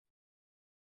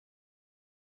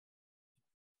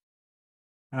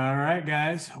All right,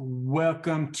 guys,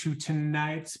 welcome to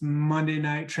tonight's Monday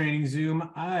Night Training Zoom.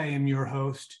 I am your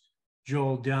host,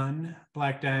 Joel Dunn,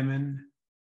 Black Diamond,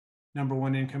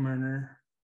 #1 income earner,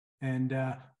 and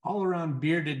all around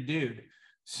bearded dude.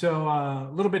 So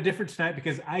a little bit different tonight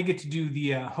because I get to do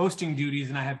the hosting duties,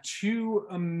 and I have two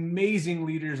amazing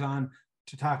leaders on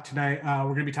to talk tonight.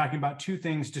 We're going to be talking about two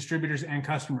things, distributors and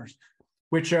customers,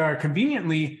 which are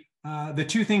conveniently the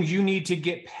two things you need to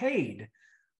get paid.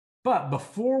 But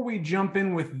before we jump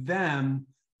in with them,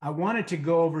 I wanted to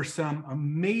go over some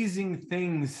amazing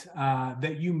things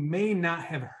that you may not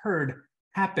have heard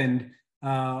happened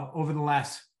over the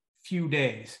last few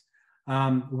days.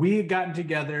 We had gotten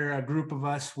together, a group of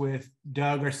us with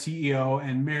Doug, our CEO,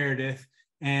 and Meredith,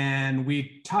 and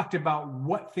we talked about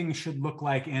what things should look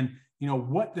like and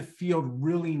what the field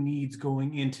really needs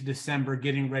going into December,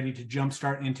 getting ready to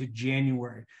jumpstart into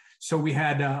January. So we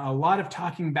had a lot of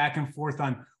talking back and forth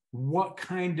on what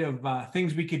kind of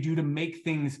things we could do to make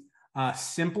things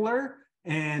simpler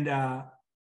and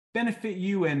benefit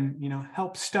you and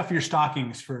help stuff your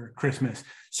stockings for Christmas.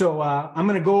 So I'm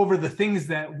going to go over the things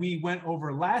that we went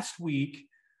over last week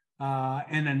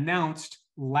and announced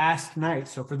last night.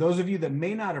 So for those of you that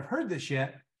may not have heard this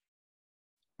yet,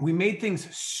 we made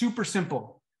things super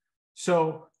simple.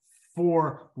 So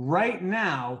for right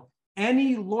now,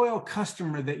 any loyal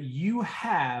customer that you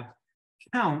have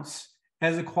counts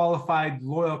as a qualified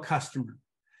loyal customer.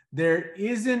 There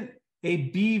isn't a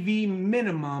BV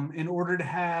minimum in order to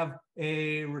have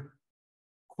a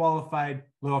qualified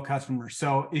loyal customer.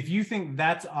 So if you think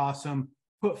that's awesome,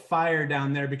 put fire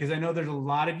down there, because I know there's a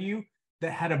lot of you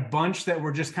that had a bunch that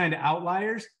were just kind of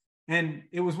outliers. And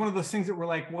it was one of those things that were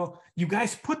like, well, you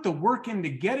guys put the work into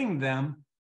getting them.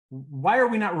 Why are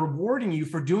we not rewarding you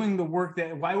for doing the work?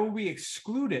 Why would we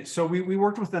exclude it? So we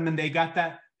worked with them and they got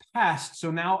that passed.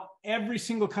 So now every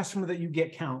single customer that you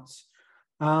get counts.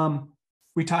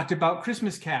 We talked about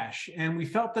Christmas cash, and we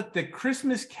felt that the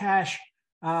Christmas cash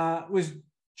was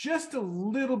just a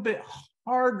little bit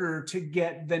harder to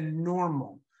get than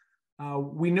normal.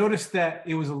 We noticed that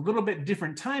it was a little bit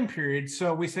different time period.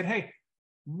 So we said, hey,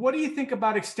 what do you think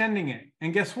about extending it?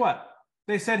 And guess what?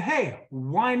 They said, hey,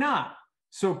 why not?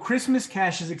 So Christmas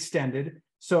cash is extended.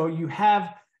 So you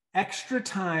have extra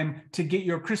time to get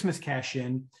your Christmas cash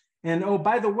in. And oh,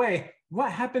 by the way,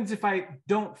 what happens if I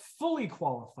don't fully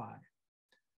qualify?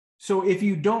 So if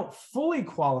you don't fully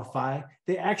qualify,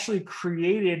 they actually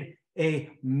created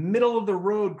a middle of the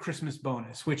road Christmas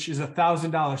bonus, which is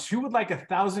 $1,000. Who would like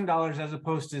 $1,000 as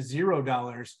opposed to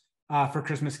 $0 for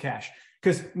Christmas cash?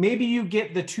 Because maybe you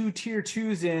get the 2 tier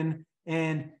 2s in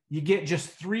and you get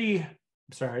just you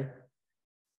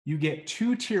get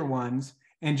 2 tier 1s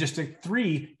and just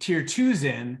 3 tier 2s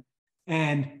in,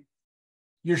 and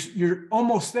you're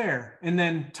almost there, and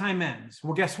then time ends.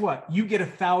 Well, guess what? You get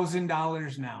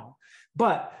 $1,000 now.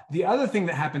 But the other thing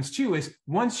that happens too is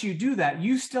once you do that,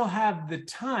 you still have the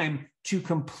time to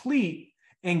complete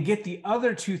and get the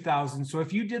other 2,000. So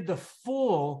if you did the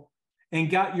full and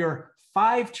got your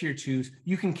 5 tier 2s,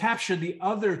 you can capture the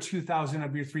other 2,000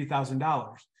 of your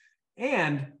 $3,000,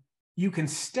 and you can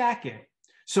stack it.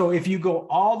 So if you go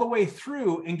all the way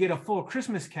through and get a full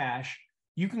Christmas cash,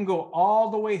 you can go all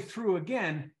the way through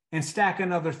again and stack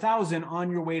another 1,000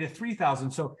 on your way to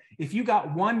 3,000. So if you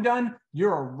got one done,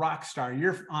 you're a rock star.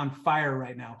 You're on fire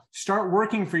right now. Start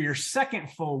working for your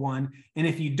second full one. And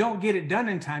if you don't get it done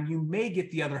in time, you may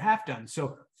get the other half done.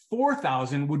 So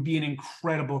 4,000 would be an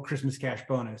incredible Christmas cash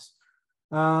bonus.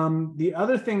 The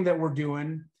other thing that we're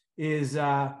doing is,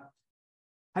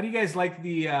 how do you guys like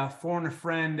the phone a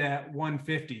friend at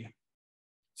 $150?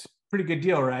 It's a pretty good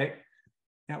deal, right?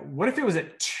 Now, what if it was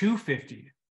at $250?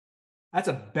 That's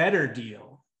a better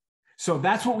deal. So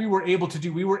that's what we were able to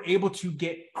do. We were able to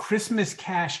get Christmas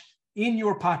cash in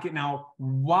your pocket now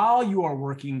while you are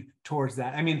working towards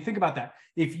that. I mean, think about that.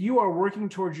 If you are working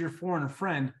towards your phone a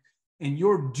friend and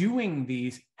you're doing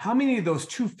these, how many of those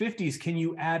 250s can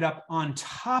you add up on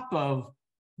top of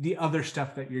the other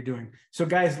stuff that you're doing? So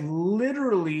guys,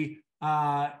 literally,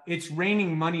 it's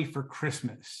raining money for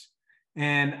Christmas.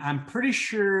 And I'm pretty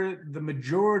sure the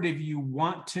majority of you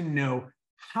want to know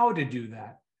how to do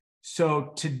that.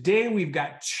 So today we've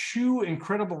got two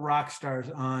incredible rock stars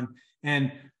on.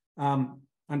 And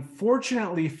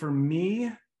unfortunately for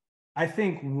me, I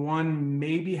think one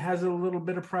maybe has a little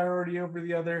bit of priority over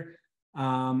the other.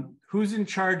 Who's in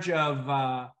charge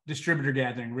of distributor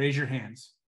gathering? Raise your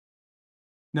hands.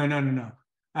 No.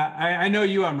 I know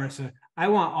you are, Marissa. I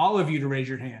want all of you to raise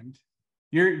your hand.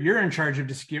 You're in charge of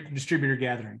distributor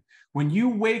gathering. When you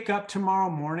wake up tomorrow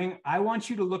morning, I want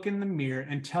you to look in the mirror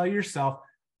and tell yourself,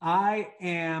 I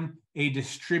am a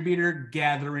distributor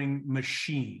gathering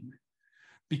machine.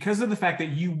 Because of the fact that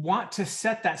you want to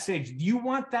set that stage, you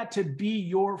want that to be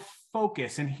your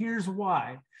focus. And here's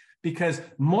why. Because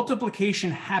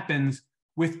multiplication happens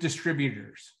with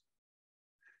distributors.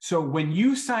 So when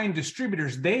you sign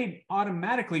distributors, they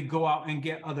automatically go out and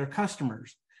get other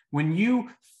customers. When you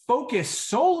focus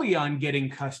solely on getting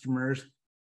customers,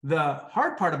 the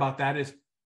hard part about that is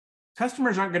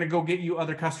customers aren't going to go get you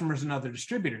other customers and other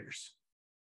distributors.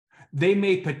 They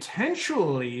may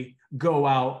potentially go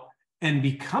out and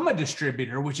become a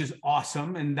distributor, which is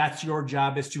awesome. And that's your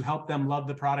job, is to help them love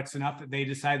the products enough that they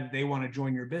decide that they want to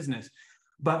join your business.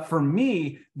 But for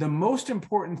me, the most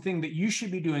important thing that you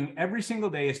should be doing every single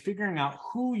day is figuring out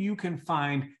who you can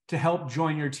find to help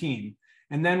join your team.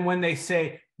 And then when they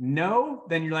say no,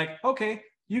 then you're like, okay,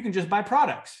 you can just buy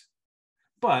products.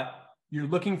 But you're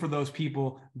looking for those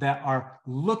people that are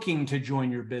looking to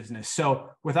join your business. So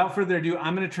without further ado,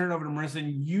 I'm going to turn it over to Marissa,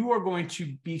 and you are going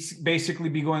to basically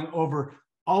be going over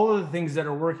all of the things that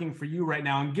are working for you right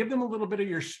now and give them a little bit of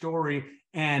your story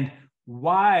and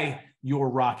why you're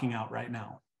rocking out right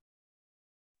now.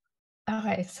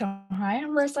 Okay, so hi, I'm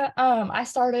Marissa. I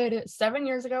started 7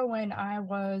 years ago when I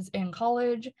was in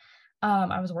college.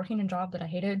 I was working a job that I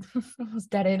hated. It was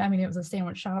dead end. I mean, it was a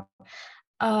sandwich shop.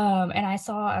 And I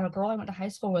saw a girl I went to high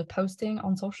school with posting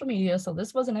on social media. So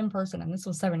this wasn't in person, and this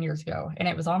was 7 years ago, and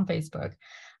it was on Facebook,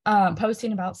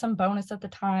 posting about some bonus at the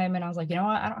time. And I was like, you know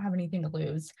what? I don't have anything to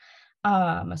lose.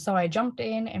 So I jumped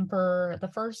in, and for the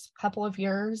first couple of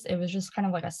years, it was just kind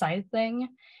of like a side thing.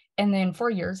 And then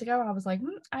 4 years ago, I was like,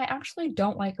 I actually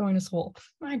don't like going to school.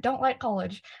 I don't like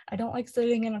college. I don't like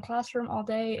sitting in a classroom all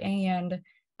day. And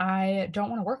I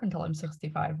don't want to work until I'm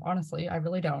 65. Honestly, I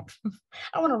really don't.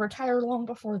 I want to retire long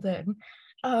before then.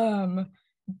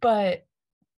 But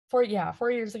 4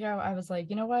 years ago, I was like,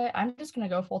 you know what? I'm just going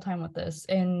to go full time with this.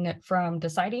 And from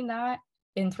deciding that,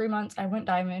 in 3 months, I went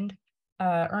diamond,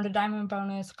 earned a diamond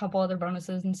bonus, a couple other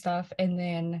bonuses and stuff, and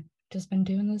then just been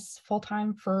doing this full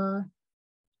time for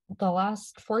the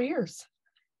last 4 years.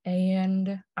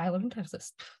 And I live in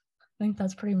Texas. I think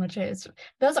that's pretty much it.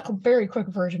 That's a very quick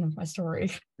version of my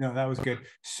story. No, that was good.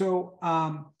 So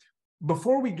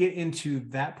before we get into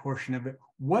that portion of it,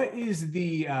 what is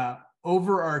the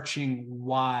overarching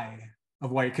why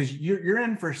of why? Because you're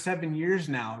in for 7 years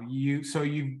now. So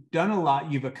you've done a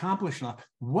lot, you've accomplished a lot.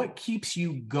 What keeps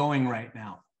you going right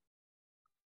now?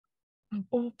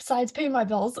 Well, besides paying my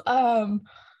bills,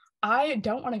 I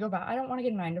don't want to go back. I don't want to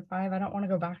get a 9 to 5. I don't want to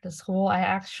go back to school. I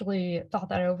actually thought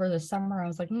that over this summer. I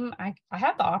was like, I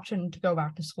have the option to go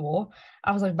back to school.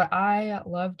 I was like, but I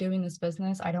love doing this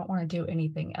business. I don't want to do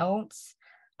anything else.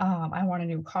 I want a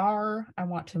new car. I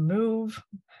want to move.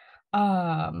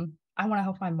 I want to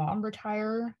help my mom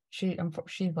retire. She's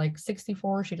like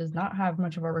 64. She does not have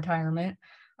much of a retirement,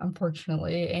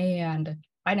 unfortunately. And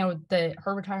I know that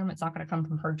her retirement's not going to come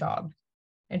from her job.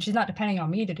 And she's not depending on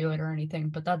me to do it or anything,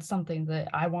 but that's something that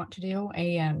I want to do.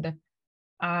 And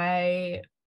I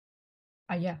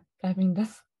mean,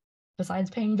 this, besides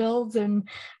paying bills and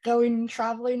going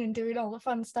traveling and doing all the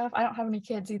fun stuff, I don't have any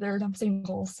kids either, and I'm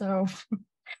single. So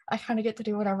I kind of get to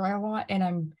do whatever I want, and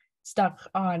I'm stuck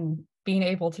on being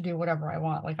able to do whatever I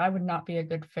want. Like, I would not be a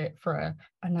good fit for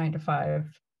a 9 to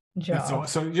 5 job.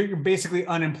 So you're basically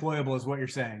unemployable is what you're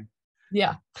saying.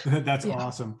 Yeah. That's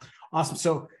awesome. Awesome.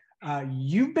 So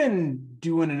you've been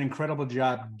doing an incredible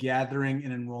job gathering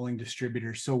and enrolling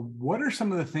distributors. So what are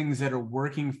some of the things that are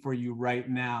working for you right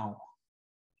now?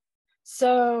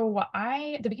 So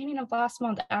the beginning of last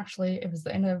month, actually, it was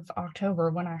the end of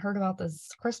October, when I heard about this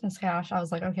Christmas cash, I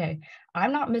was like, okay,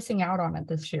 I'm not missing out on it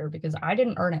this year because I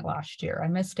didn't earn it last year. I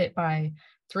missed it by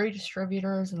 3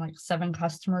 distributors and like 7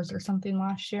 customers or something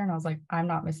last year. And I was like, I'm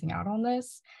not missing out on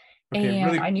this. Okay,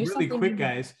 and I knew really something quick,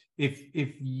 guys.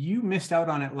 If you missed out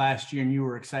on it last year and you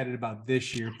were excited about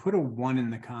this year, put a 1 in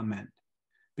the comment,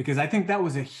 because I think that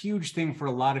was a huge thing for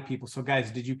a lot of people. So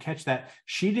guys, did you catch that?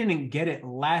 She didn't get it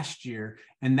last year,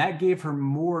 and that gave her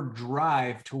more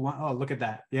drive to want. Oh, look at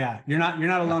that. Yeah, you're not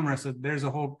alone, Marissa. There's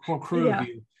a whole crew of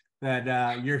you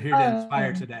that you're here to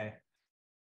inspire today.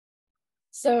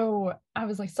 So I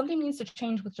was like, something needs to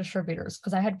change with distributors,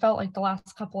 because I had felt like the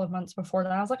last couple of months before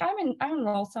that, I was like, I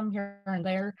enroll some here and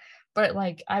there, but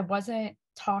like I wasn't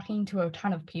talking to a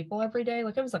ton of people every day.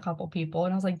 Like, it was a couple people,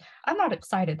 and I was like, I'm not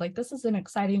excited. Like, this isn't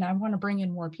exciting. I want to bring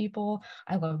in more people.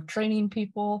 I love training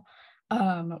people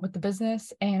with the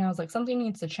business. And I was like, something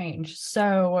needs to change.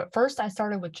 So first I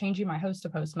started with changing my host to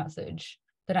post message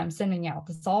that I'm sending out.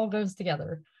 This all goes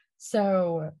together.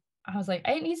 So I was like,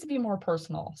 it needs to be more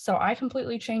personal. So I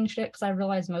completely changed it because I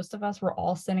realized most of us were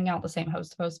all sending out the same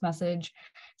host to post message.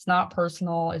 It's not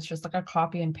personal. It's just like a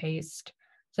copy and paste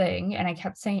thing. And I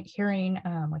kept hearing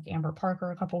like Amber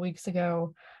Parker a couple weeks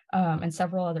ago and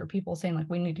several other people saying like,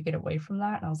 we need to get away from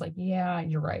that. And I was like, yeah,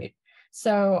 you're right.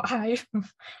 So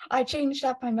I changed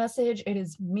up my message. It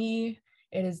is me.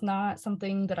 It is not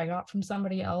something that I got from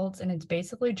somebody else. And it's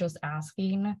basically just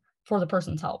asking for the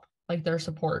person's help, like their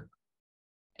support,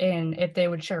 and if they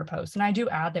would share a post. And I do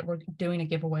add that we're doing a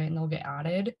giveaway and they'll get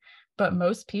added. But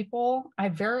most people, I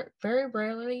very, very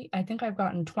rarely, I think I've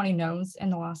gotten 20 no's in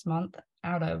the last month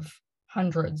out of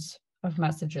hundreds of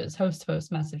messages, host to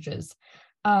post messages.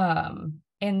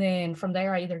 And then from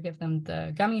there, I either give them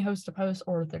the gummy host to post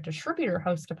or the distributor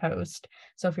host to post.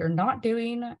 So if you're not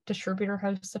doing distributor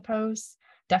host to post,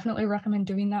 definitely recommend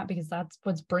doing that because that's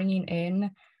what's bringing in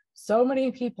so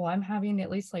many people. I'm having at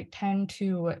least like 10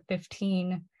 to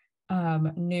 15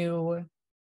 new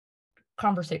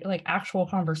conversation, like actual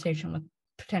conversation with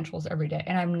potentials every day.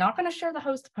 And I'm not going to share the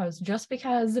host to post just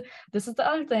because this is the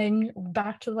other thing,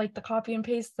 back to like the copy and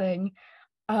paste thing.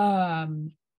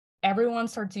 Everyone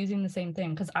starts using the same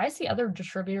thing because I see other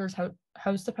distributors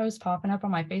host to post popping up on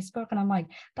my Facebook, and I'm like,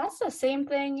 that's the same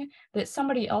thing that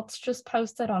somebody else just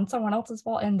posted on someone else's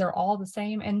wall, and they're all the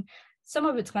same. And some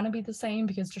of it's going to be the same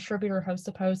because distributor host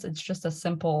to post, it's just a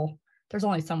simple, there's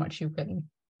only so much you can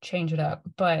change it up,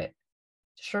 but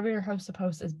distributor host to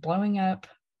post is blowing up.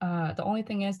 The only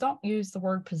thing is, don't use the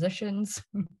word positions.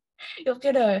 You'll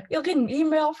get an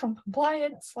email from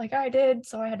compliance like I did,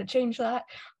 so I had to change that,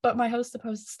 but my host to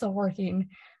post is still working.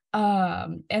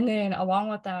 And then along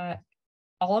with that,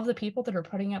 all of the people that are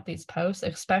putting up these posts,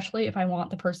 especially if I want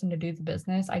the person to do the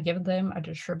business, I give them a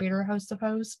distributor host to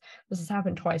post. This has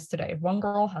happened twice today. One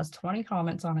girl has 20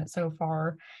 comments on it so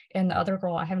far, and the other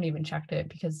girl, I haven't even checked it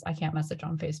because I can't message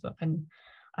on Facebook and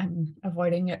I'm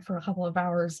avoiding it for a couple of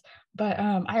hours. But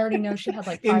I already know she had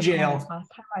like 5 comments last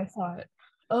time I saw it.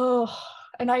 Oh,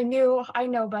 and I know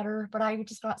better, but I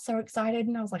just got so excited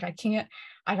and I was like, I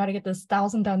got to get this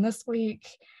 1,000 done this week.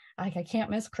 Like, I can't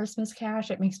miss Christmas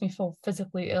cash. It makes me feel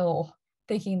physically ill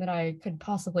thinking that I could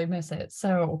possibly miss it.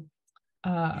 So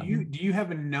do you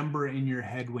have a number in your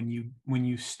head when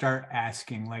you start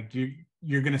asking, like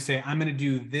you're going to say, I'm going to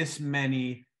do this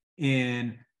many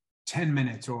in 10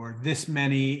 minutes or this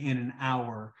many in an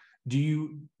hour? Do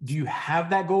you have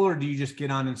that goal, or do you just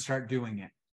get on and start doing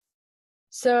it?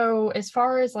 So as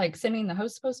far as like sending the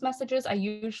host post messages, I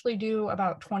usually do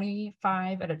about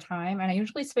 25 at a time, and I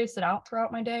usually space it out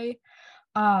throughout my day.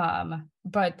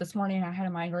 But this morning I had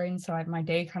a migraine, so my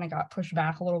day kind of got pushed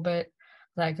back a little bit,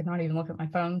 that I could not even look at my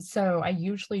phone. So I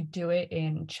usually do it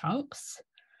in chunks.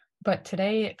 But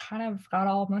today it kind of got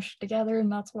all mushed together,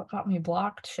 and that's what got me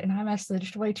blocked. And I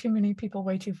messaged way too many people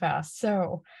way too fast.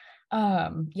 So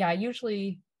yeah, I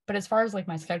usually, but as far as like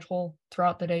my schedule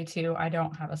throughout the day too, I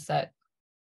don't have a set.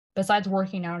 Besides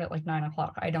working out at like 9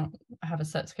 o'clock, I don't have a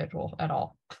set schedule at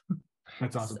all.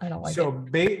 That's awesome. I don't like so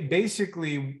it.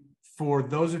 Basically, for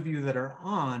those of you that are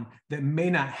on that may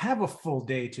not have a full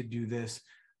day to do this,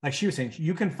 like she was saying,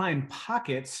 you can find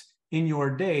pockets in your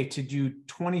day to do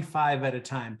 25 at a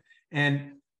time.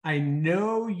 And I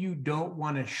know you don't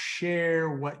want to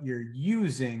share what you're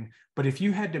using, but if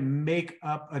you had to make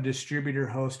up a distributor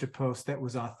host to post that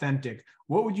was authentic,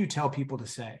 what would you tell people to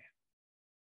say?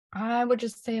 I would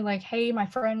just say like, hey, my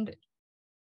friend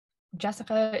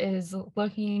Jessica is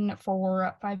looking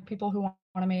for 5 people who want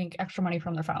to make extra money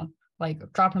from their phone.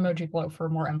 Like, drop an emoji below for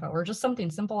more info, or just something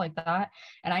simple like that.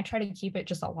 And I try to keep it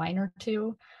just a line or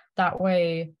two. That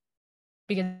way,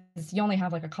 because you only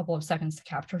have like a couple of seconds to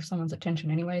capture someone's attention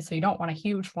anyway, so you don't want a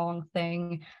huge long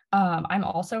thing. I'm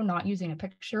also not using a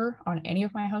picture on any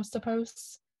of my host to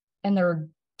posts, and they're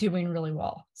doing really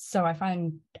well. So I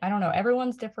find, I don't know,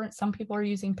 everyone's different. Some people are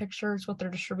using pictures with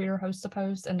their distributor host to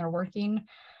post and they're working.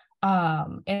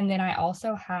 And then I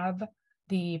also have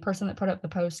the person that put up the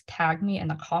post tag me in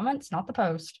the comments, not the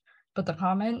post, but the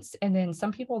comments. And then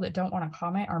some people that don't want to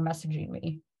comment are messaging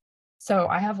me. So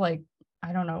I have like,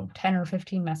 I don't know, 10 or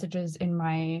 15 messages in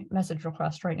my message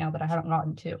request right now that I haven't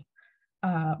gotten to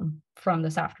from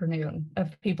this afternoon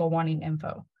of people wanting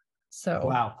info. So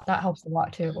Wow, that helps a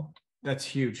lot too. that's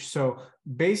huge. So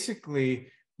basically,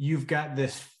 you've got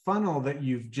this funnel that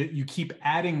you keep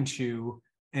adding to,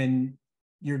 and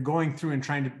you're going through and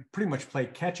trying to pretty much play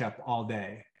catch up all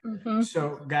day. Mm-hmm.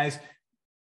 So guys,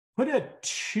 put a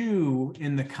 2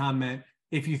 in the comment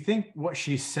if you think what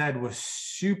she said was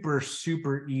super,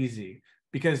 super easy,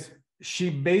 because she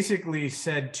basically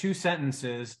said 2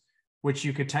 sentences, which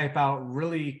you could type out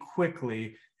really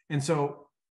quickly. And so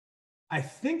I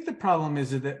think the problem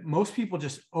is that most people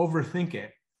just overthink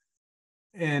it.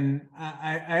 And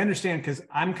I understand, because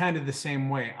I'm kind of the same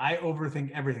way. I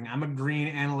overthink everything. I'm a green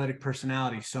analytic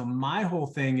personality. So my whole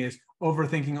thing is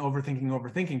overthinking, overthinking,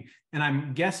 overthinking. And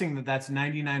I'm guessing that that's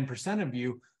 99% of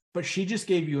you, but she just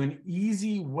gave you an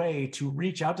easy way to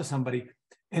reach out to somebody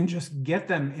and just get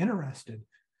them interested.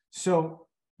 So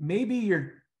maybe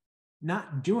you're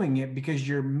not doing it because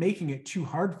you're making it too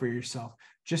hard for yourself.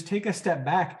 Just take a step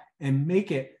back and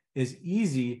make it as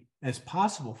easy as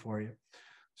possible for you.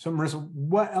 So Marissa,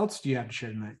 what else do you have to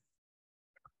share tonight?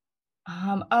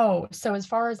 So as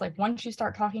far as like once you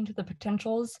start talking to the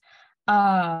potentials,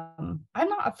 I'm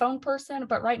not a phone person,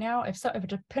 but right now, if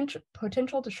a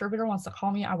potential distributor wants to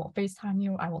call me, I will FaceTime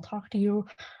you, I will talk to you.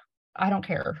 I don't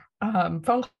care.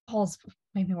 Phone calls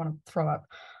make me want to throw up.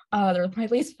 They're my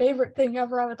least favorite thing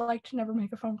ever. I would like to never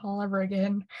make a phone call ever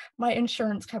again. My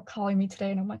insurance kept calling me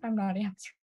today, and I'm like, I'm not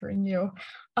answering you.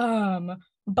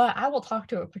 But I will talk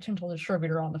to a potential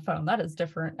distributor on the phone. That is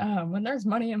different. When there's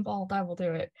money involved, I will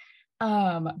do it.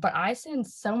 But I send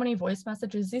so many voice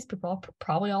messages. These people are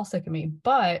probably all sick of me.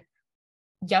 But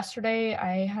yesterday,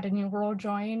 I had a new girl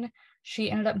join.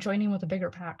 She ended up joining with a bigger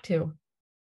pack too.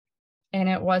 And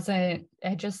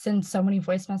I just send so many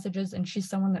voice messages, and she's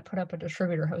someone that put up a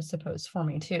distributor host post for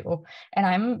me too. And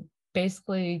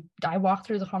I walk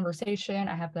through the conversation,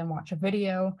 I have them watch a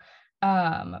video.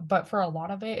 But for a lot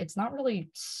of it, it's not really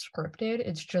scripted.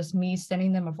 It's just me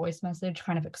sending them a voice message,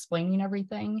 kind of explaining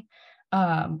everything.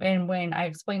 And when I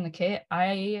explain the kit,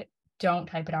 I don't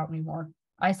type it out anymore.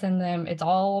 I send them, it's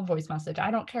all voice message. I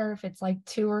don't care if it's like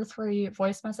 2 or 3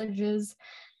 voice messages.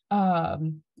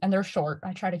 And they're short.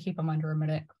 I try to keep them under a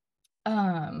minute.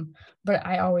 But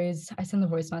I send the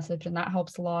voice message, and that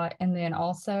helps a lot. And then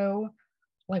also,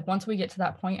 like once we get to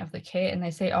that point of the kit and they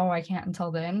say, oh, I can't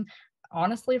until then,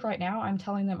 honestly, right now I'm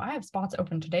telling them I have spots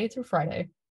open today through Friday.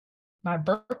 My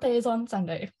birthday is on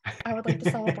Sunday. I would like to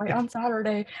celebrate on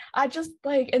Saturday. I just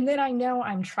and then I know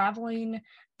I'm traveling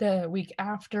the week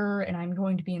after and I'm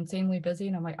going to be insanely busy.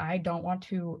 And I'm like, I don't want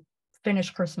to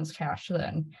finish Christmas cash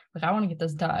then. Like, I want to get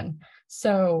this done.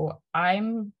 So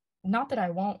I'm not that I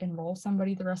won't enroll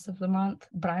somebody the rest of the month,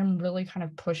 but I'm really kind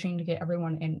of pushing to get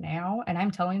everyone in now. And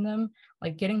I'm telling them,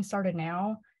 like, getting started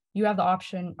now, you have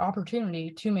the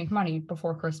opportunity to make money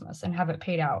before Christmas and have it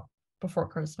paid out before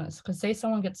Christmas. Because say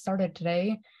someone gets started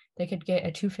today, they could get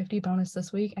a $250 bonus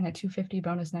this week and a $250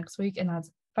 bonus next week, and that's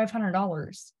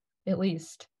 $500 at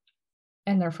least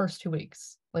in their first 2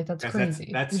 weeks. Like, that's crazy.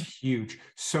 That's huge.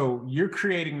 So you're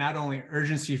creating not only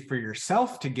urgency for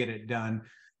yourself to get it done,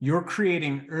 you're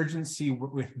creating urgency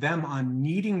with them on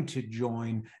needing to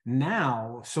join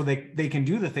now so they can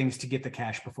do the things to get the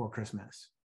cash before Christmas.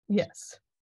 Yes.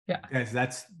 Yeah. Guys,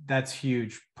 that's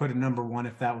huge. Put a number 1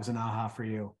 if that was an aha for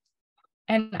you.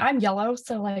 And I'm yellow,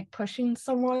 so like pushing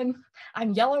someone,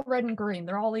 I'm yellow, red, and green.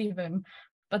 They're all even.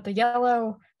 But the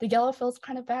yellow feels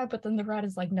kind of bad, but then the red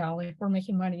is like, no, like, we're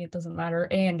making money, it doesn't matter.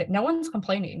 And no one's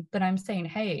complaining that I'm saying,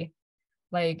 hey,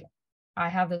 like, I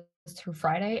have this through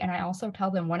Friday. And I also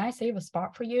tell them, when I save a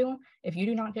spot for you, if you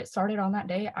do not get started on that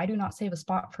day, I do not save a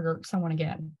spot for someone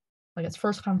again. Like, it's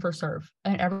first come, first serve.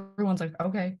 And everyone's like,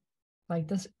 okay, like,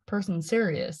 this person's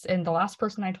serious. And the last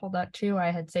person I told that to,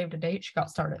 I had saved a date, she got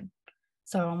started.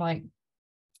 So I'm like,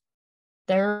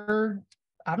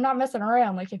 I'm not messing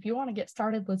around. Like, if you want to get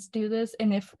started, let's do this.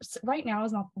 And if right now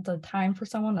is not the time for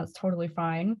someone, that's totally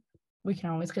fine. We can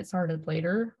always get started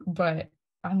later, but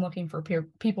I'm looking for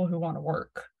people who want to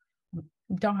work.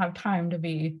 Don't have time to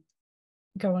be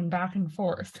going back and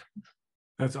forth.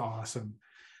 That's awesome.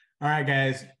 All right,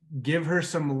 guys, give her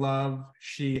some love.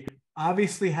 She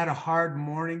obviously had a hard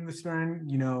morning this morning.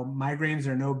 You know, migraines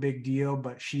are no big deal,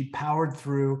 but she powered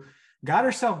through. Got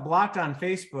herself blocked on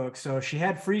Facebook, so she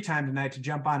had free time tonight to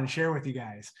jump on and share with you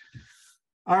guys.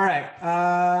 All right.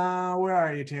 Where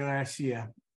are you, Taylor? I see you.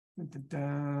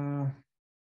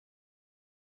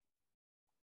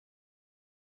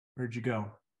 Where'd you go?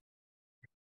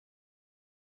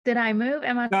 Did I move?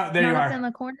 Am I no, there you are. in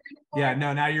the corner anymore? Yeah,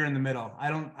 no, now you're in the middle. I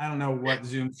don't know what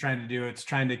Zoom's trying to do. It's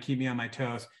trying to keep me on my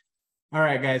toes. All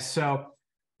right, guys. So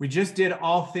we just did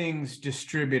all things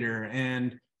distributor.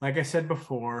 And like I said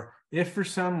before, if for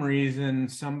some reason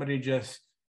somebody just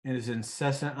is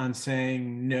incessant on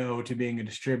saying no to being a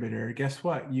distributor, guess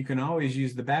what? You can always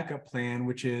use the backup plan,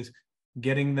 which is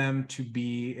getting them to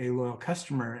be a loyal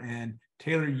customer. And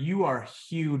Taylor, you are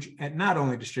huge at not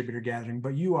only distributor gathering,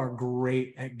 but you are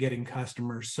great at getting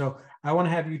customers. So I want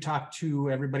to have you talk to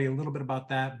everybody a little bit about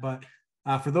that. But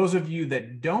for those of you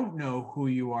that don't know who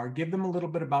you are, give them a little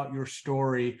bit about your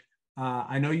story.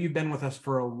 I know you've been with us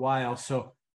for a while,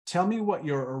 so tell me what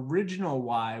your original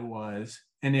why was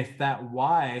and if that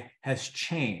why has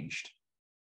changed.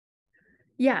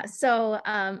 Yeah. So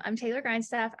I'm Taylor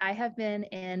Grindstaff. I have been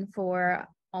in for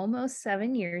almost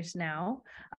 7 years now,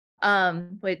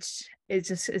 which is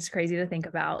just, it's crazy to think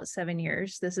about. 7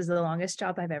 years. This is the longest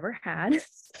job I've ever had.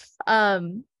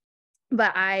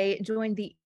 But I joined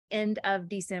the end of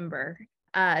December.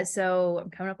 So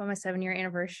I'm coming up on my 7-year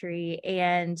anniversary.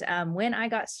 And when I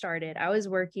got started, I was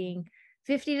working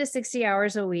 50 to 60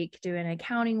 hours a week doing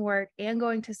accounting work and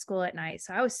going to school at night.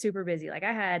 So I was super busy. Like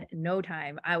I had no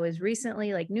time. I was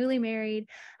recently like newly married.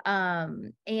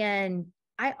 And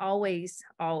I always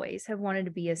have wanted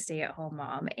to be a stay-at-home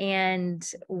mom. And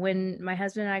when my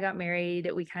husband and I got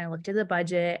married, we kind of looked at the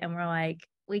budget and we're like,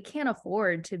 we can't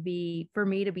afford for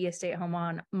me to be a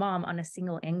stay-at-home mom on a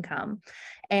single income.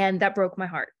 And that broke my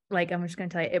heart. Like, I'm just going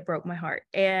to tell you, it broke my heart.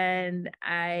 And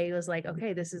I was like,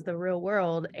 okay, this is the real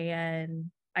world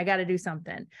and I got to do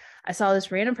something. I saw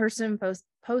this random person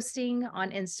posting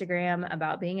on Instagram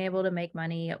about being able to make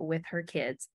money with her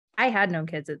kids. I had no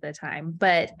kids at the time,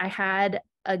 but I had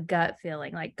a gut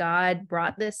feeling like God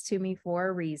brought this to me for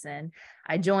a reason.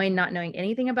 I joined not knowing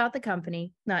anything about the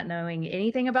company, not knowing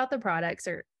anything about the products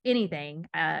or anything.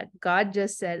 God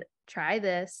just said, try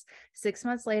this. 6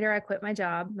 months later, I quit my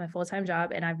job, my full-time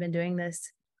job, and I've been doing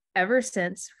this ever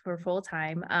since for full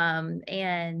time.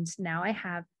 And now I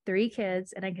have 3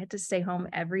 kids and I get to stay home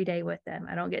every day with them.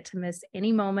 I don't get to miss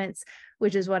any moments,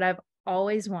 which is what I've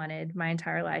always wanted my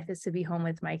entire life, is to be home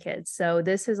with my kids. So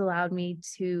this has allowed me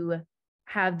to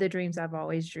have the dreams I've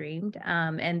always dreamed,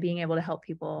 and being able to help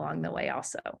people along the way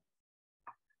also.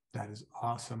 That is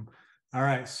awesome. All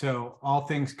right. So all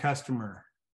things customer,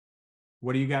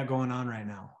 what do you got going on right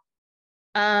now?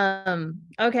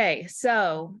 Okay.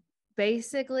 So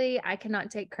basically I cannot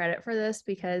take credit for this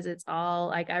because it's all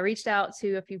like, I reached out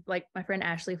to a few, like my friend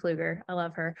Ashley Pfluger, I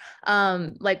love her.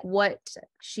 Like what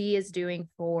she is doing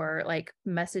for like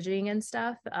messaging and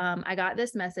stuff. I got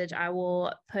this message. I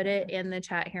will put it in the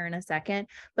chat here in a second,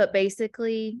 but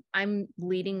basically I'm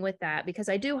leading with that because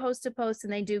I do host a post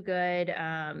and they do good.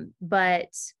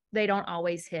 But they don't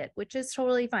always hit, which is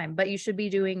totally fine, but you should be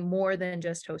doing more than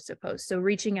just host a post. So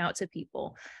reaching out to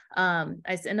people,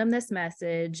 I send them this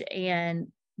message, and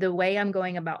the way I'm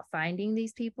going about finding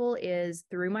these people is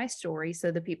through my stories.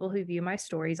 So the people who view my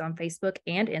stories on Facebook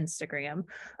and Instagram.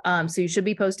 So you should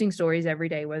be posting stories every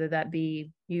day, whether that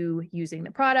be you using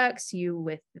the products, you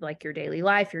with like your daily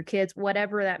life, your kids,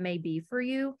 whatever that may be for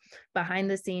you, behind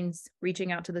the scenes,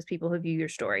 reaching out to those people who view your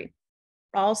story.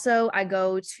 Also, I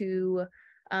go to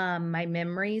my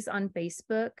memories on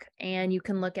Facebook, and you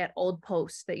can look at old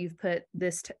posts that you've put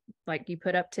like you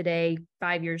put up today,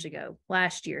 5 years ago,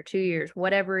 last year, 2 years,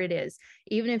 whatever it is.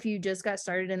 Even if you just got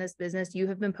started in this business, you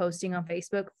have been posting on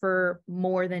Facebook for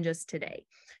more than just today.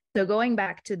 So going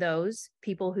back to those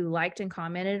people who liked and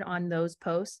commented on those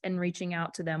posts and reaching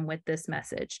out to them with this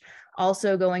message.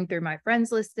 Also going through my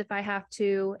friends list if I have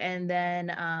to, and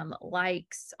then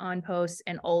likes on posts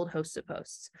and old hosted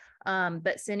posts.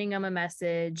 But sending them a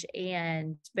message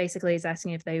and basically it's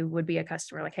asking if they would be a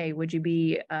customer, like, hey, would you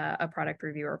be a product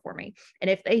reviewer for me? And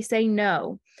if they say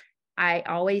no, I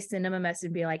always send them a message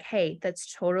and be like, hey,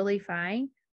 that's totally fine.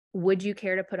 Would you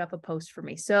care to put up a post for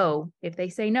me? So if they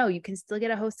say no, you can still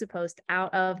get a hosted post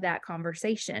out of that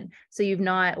conversation. So you've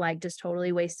not like just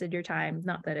totally wasted your time.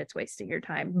 Not that it's wasting your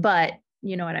time, but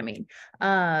you know what I mean?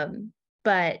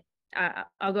 But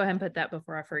I'll go ahead and put that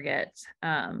before I forget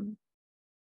on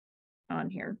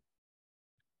here.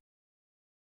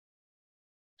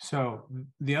 So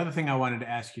the other thing I wanted to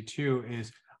ask you too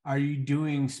is, are you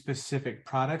doing specific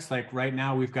products? Like right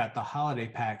now we've got the holiday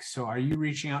packs. So are you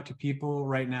reaching out to people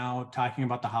right now talking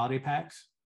about the holiday packs?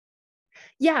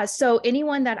 Yeah. So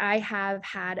anyone that I have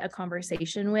had a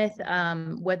conversation with,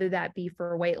 whether that be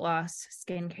for weight loss,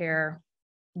 skincare,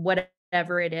 whatever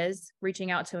it is,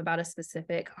 reaching out to them about a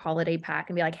specific holiday pack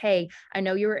and be like, hey, I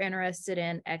know you were interested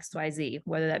in XYZ,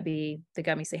 whether that be the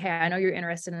gummies. Say, hey, I know you're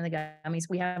interested in the gummies.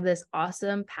 We have this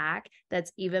awesome pack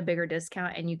that's even bigger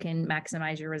discount and you can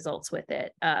maximize your results with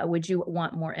it. Would you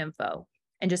want more info?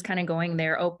 And just kind of going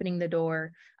there, opening the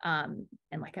door. And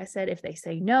like I said, if they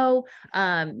say no,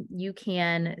 you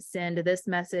can send this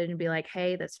message and be like,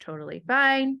 hey, that's totally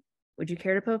fine. Would you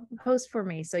care to post for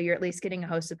me? So you're at least getting a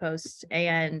hosted post.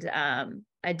 And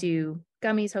I do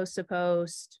gummies host a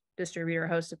post, distributor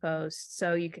host a post.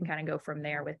 So you can kind of go from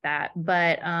there with that.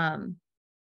 But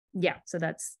yeah, so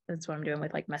that's what I'm doing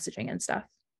with like messaging and stuff.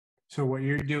 So what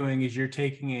you're doing is you're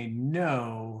taking a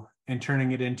no and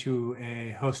turning it into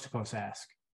a host to post ask.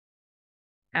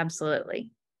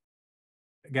 Absolutely.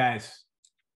 Guys,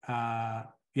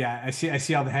 Yeah, I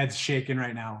see all the heads shaking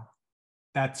right now.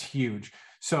 That's huge.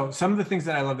 So some of the things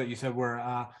that I love that you said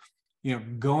were,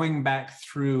 going back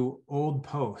through old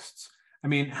posts. I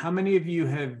mean, how many of you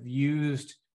have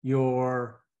used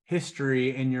your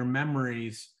history and your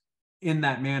memories in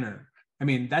that manner? I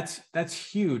mean, that's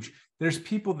huge. There's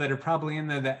people that are probably in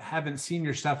there that haven't seen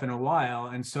your stuff in a while.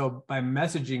 And so by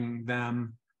messaging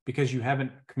them, because you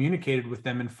haven't communicated with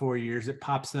them in 4 years, it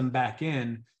pops them back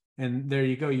in. And there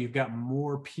you go. You've got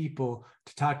more people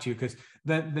to talk to, because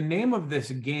the name of this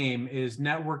game is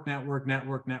network,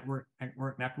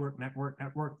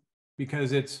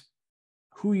 because it's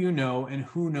who you know and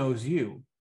who knows you.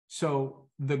 So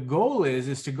the goal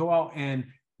is to go out and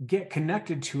get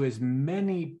connected to as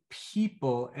many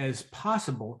people as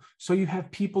possible, so you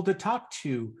have people to talk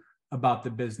to about the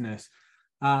business.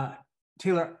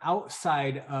 Taylor,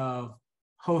 outside of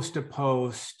host to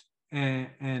post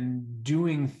and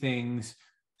doing things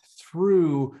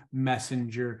through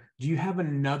Messenger, do you have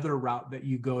another route that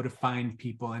you go to find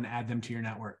people and add them to your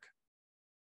network?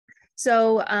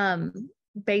 So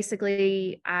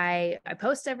basically I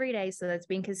post every day. So that's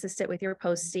being consistent with your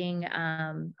posting,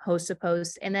 host to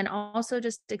post, and then also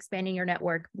just expanding your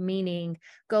network, meaning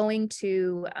going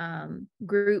to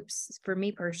groups. For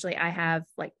me personally, I have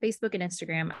like Facebook and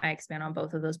Instagram. I expand on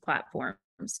both of those platforms.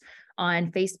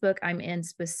 On Facebook, I'm in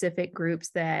specific groups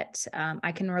that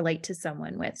I can relate to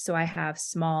someone with. So I have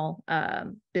small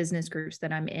business groups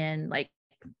that I'm in, like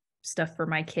stuff for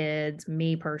my kids,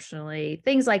 me personally,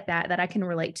 things like that, that I can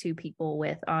relate to people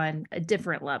with on a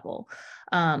different level,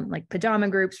 like pajama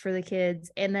groups for the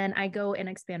kids. And then I go and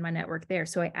expand my network there.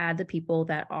 So I add the people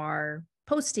that are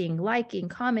posting, liking,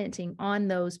 commenting on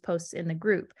those posts in the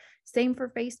group. Same for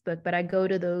Facebook, but I go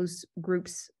to those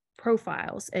groups'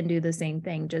 profiles and do the same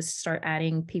thing. Just start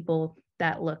adding people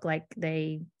that look like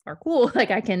they are cool, like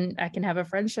I can have a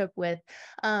friendship with.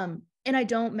 And I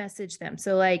don't message them.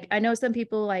 So like, I know some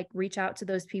people like reach out to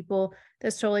those people.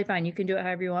 That's totally fine. You can do it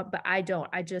however you want, but I don't.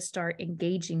 I just start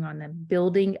engaging on them,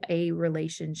 building a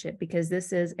relationship, because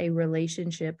this is a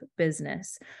relationship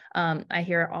business. I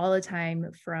hear it all the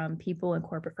time from people in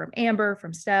corporate, from Amber,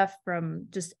 from Steph, from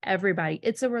just everybody.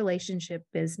 It's a relationship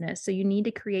business. So you need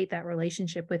to create that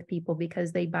relationship with people,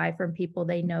 because they buy from people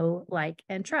they know, like,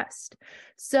 and trust.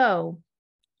 So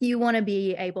you want to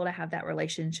be able to have that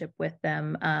relationship with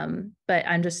them. But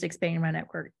I'm just expanding my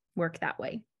network that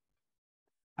way.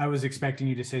 I was expecting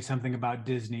you to say something about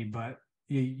Disney, but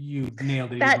you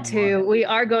nailed it. That too. We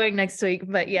are going next week,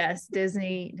 but yes,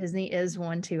 Disney is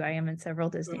one too. I am in several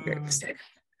Disney groups.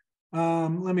 Let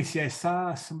me see. I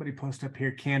saw somebody post up here,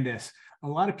 Candace. A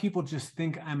lot of people just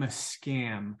think I'm a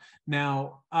scam.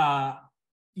 Now,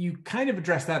 you kind of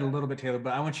addressed that a little bit, Taylor,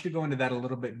 but I want you to go into that a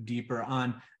little bit deeper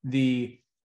on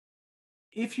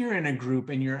if you're in a group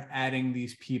and you're adding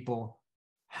these people,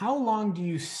 how long do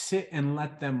you sit and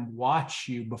let them watch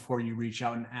you before you reach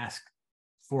out and ask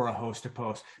for a host to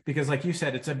post? Because like you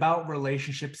said, it's about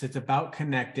relationships. It's about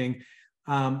connecting.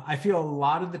 I feel a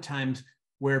lot of the times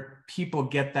where people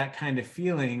get that kind of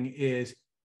feeling is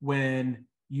when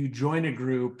you join a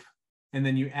group and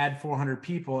then you add 400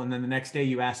 people, and then the next day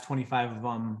you ask 25 of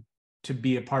them to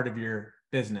be a part of your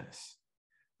business.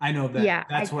 I know that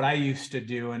that's what I used to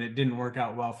do, and it didn't work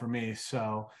out well for me.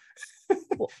 So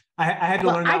I had to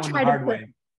learn that one the hard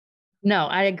way. No,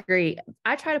 I agree.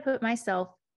 I try to put myself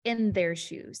in their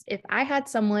shoes. If I had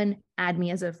someone add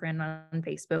me as a friend on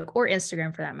Facebook or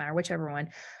Instagram for that matter, whichever one,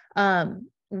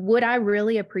 would I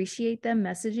really appreciate them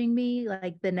messaging me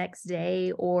like the next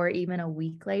day or even a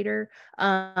week later?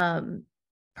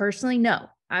 Personally, no.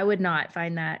 I would not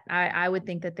find that. I would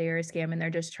think that they are a scam and they're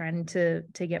just trying to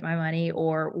get my money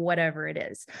or whatever it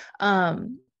is.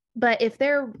 But if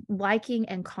they're liking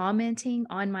and commenting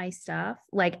on my stuff,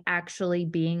 like actually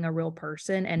being a real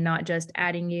person and not just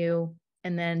adding you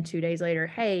and then 2 days later,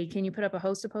 hey, can you put up a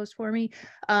host to post for me?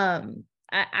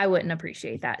 I wouldn't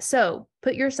appreciate that. So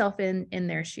put yourself in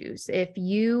their shoes. If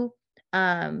you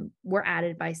were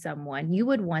added by someone, you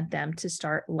would want them to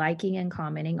start liking and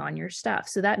commenting on your stuff.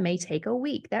 So that may take a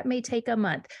week, that may take a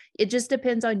month. It just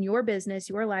depends on your business,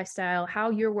 your lifestyle, how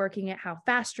you're working it, how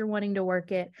fast you're wanting to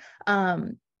work it.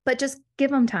 But just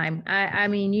give them time. I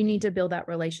mean, you need to build that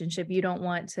relationship. You don't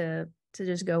want to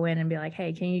just go in and be like,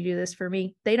 hey, can you do this for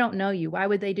me? They don't know you. Why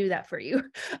would they do that for you?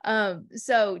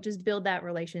 So just build that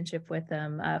relationship with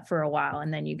them for a while,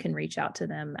 and then you can reach out to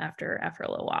them after a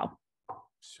little while.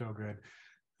 So good.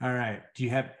 All right. Do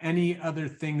you have any other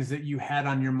things that you had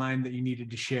on your mind that you needed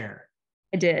to share?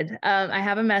 I did. I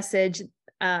have a message.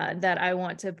 that I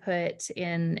want to put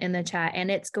in the chat. And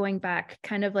it's going back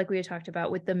kind of like we had talked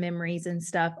about with the memories and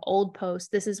stuff, old posts.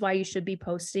 This is why you should be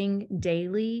posting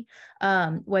daily,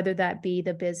 whether that be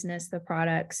the business, the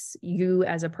products, you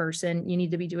as a person, you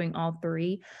need to be doing all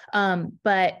three.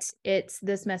 But it's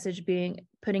this message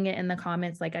putting it in the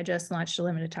comments. Like, I just launched a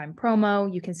limited time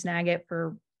promo. You can snag it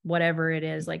for whatever it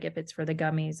is, like if it's for the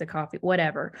gummies, the coffee,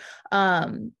 whatever,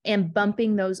 and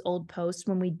bumping those old posts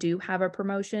when we do have a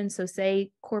promotion. So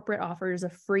say corporate offers a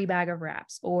free bag of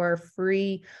wraps or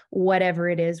free whatever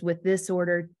it is with this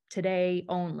order today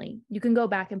only. You can go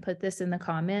back and put this in the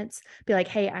comments, be like,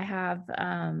 hey, I have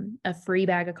a free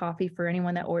bag of coffee for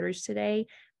anyone that orders today,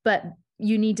 but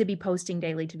you need to be posting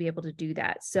daily to be able to do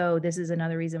that. So this is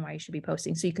another reason why you should be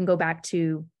posting. So you can go back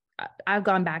to, I've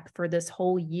gone back for this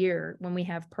whole year when we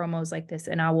have promos like this,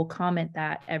 and I will comment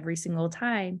that every single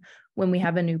time when we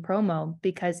have a new promo,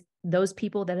 because those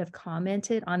people that have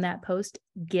commented on that post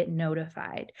get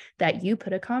notified that you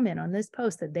put a comment on this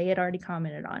post that they had already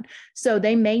commented on. So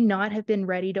they may not have been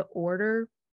ready to order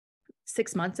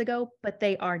 6 months ago, but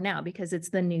they are now because it's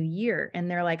the new year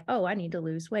and they're like, oh, I need to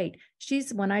lose weight.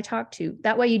 She's one I talk to.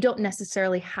 That way you don't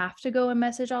necessarily have to go and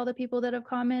message all the people that have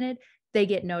commented. They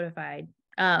get notified.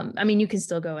 I mean, you can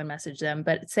still go and message them,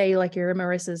 but say like you're in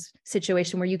Marissa's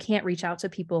situation where you can't reach out to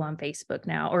people on Facebook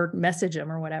now or message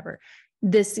them or whatever.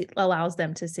 This allows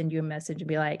them to send you a message and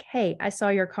be like, hey, I saw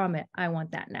your comment. I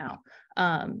want that now.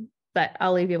 But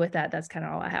I'll leave you with that. That's kind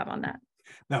of all I have on that.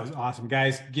 That was awesome,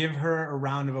 guys. Give her a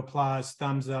round of applause,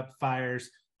 thumbs up,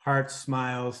 fires, hearts,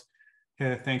 smiles.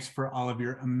 Thanks for all of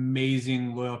your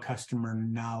amazing loyal customer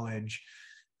knowledge.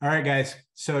 All right, guys.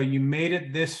 So you made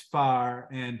it this far,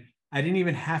 and I didn't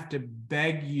even have to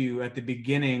beg you at the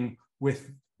beginning with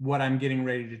what I'm getting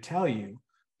ready to tell you,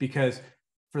 because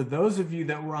for those of you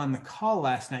that were on the call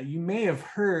last night, you may have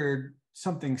heard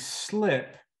something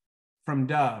slip from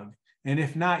Doug. And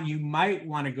if not, you might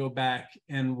want to go back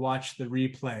and watch the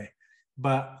replay.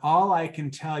 But all I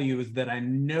can tell you is that I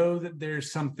know that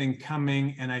there's something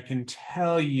coming, and I can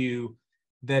tell you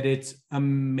that it's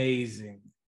amazing.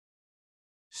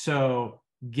 So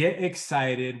get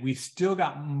excited. We've still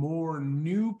got more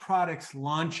new products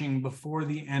launching before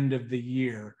the end of the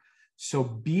year. So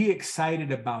be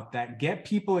excited about that. Get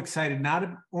people excited, not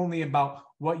only about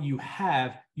what you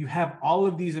have all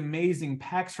of these amazing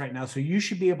packs right now. So you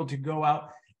should be able to go out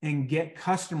and get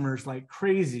customers like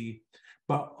crazy,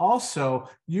 but also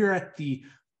you're at the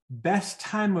best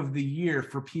time of the year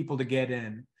for people to get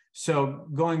in. So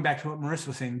going back to what Marissa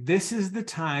was saying, this is the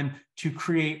time to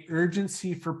create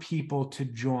urgency for people to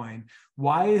join.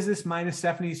 Why is this mine and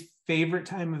Stephanie's favorite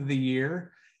time of the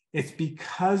year? It's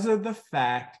because of the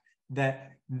fact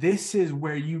that this is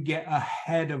where you get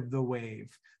ahead of the wave.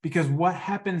 Because what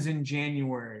happens in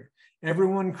January?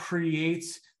 Everyone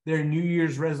creates their New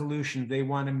Year's resolution. They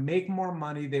want to make more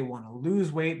money. They want to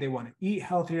lose weight. They want to eat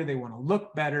healthier. They want to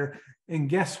look better. And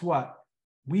guess what?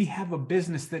 We have a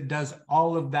business that does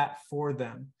all of that for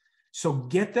them. So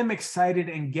get them excited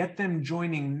and get them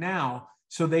joining now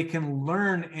so they can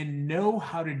learn and know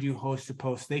how to do host to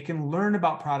post. They can learn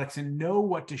about products and know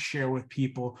what to share with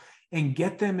people, and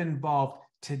get them involved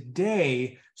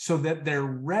today so that they're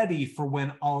ready for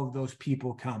when all of those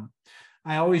people come.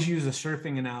 I always use a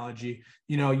surfing analogy.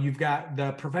 You know, you've got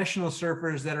the professional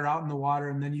surfers that are out in the water,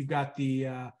 and then you've got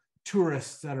the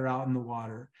tourists that are out in the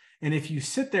water. And if you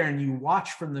sit there and you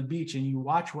watch from the beach and you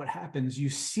watch what happens, you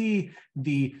see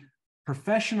the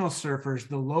professional surfers,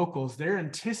 the locals, they're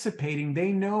anticipating,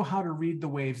 they know how to read the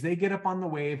waves. They get up on the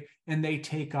wave and they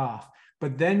take off.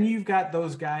 But then you've got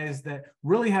those guys that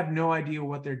really have no idea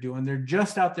what they're doing. They're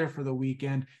just out there for the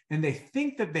weekend and they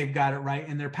think that they've got it right,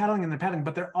 and they're paddling,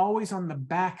 but they're always on the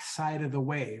back side of the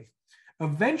wave.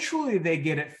 Eventually they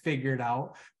get it figured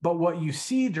out. But what you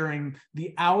see during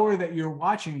the hour that you're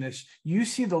watching this, you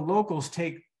see the locals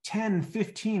take 10,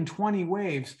 15, 20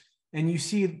 waves, and you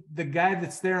see the guy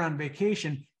that's there on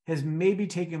vacation has maybe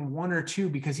taken one or two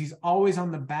because he's always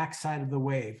on the back side of the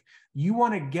wave. You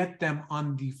want to get them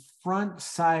on the front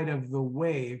side of the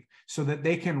wave so that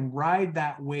they can ride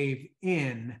that wave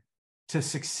in to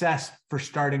success for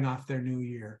starting off their new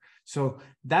year. So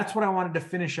that's what I wanted to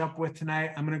finish up with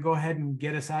tonight. I'm going to go ahead and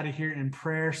get us out of here in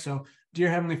prayer. So, dear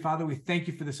Heavenly Father, we thank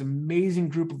you for this amazing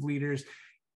group of leaders.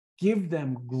 Give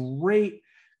them great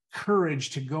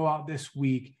courage to go out this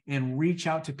week and reach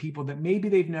out to people that maybe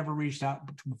they've never reached out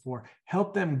to before.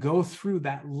 Help them go through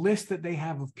that list that they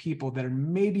have of people that are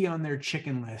maybe on their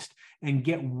chicken list and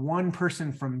get one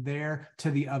person from there to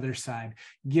the other side.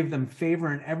 Give them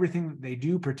favor in everything that they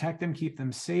do. Protect them, keep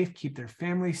them safe, keep their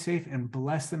family safe, and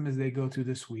bless them as they go through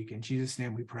this week. In Jesus'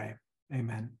 name we pray.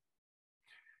 Amen.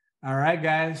 All right,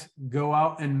 guys, go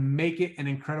out and make it an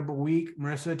incredible week.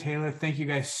 Marissa, Taylor, thank you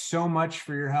guys so much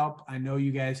for your help. I know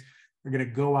you guys are going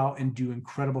to go out and do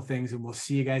incredible things, and we'll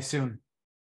see you guys soon.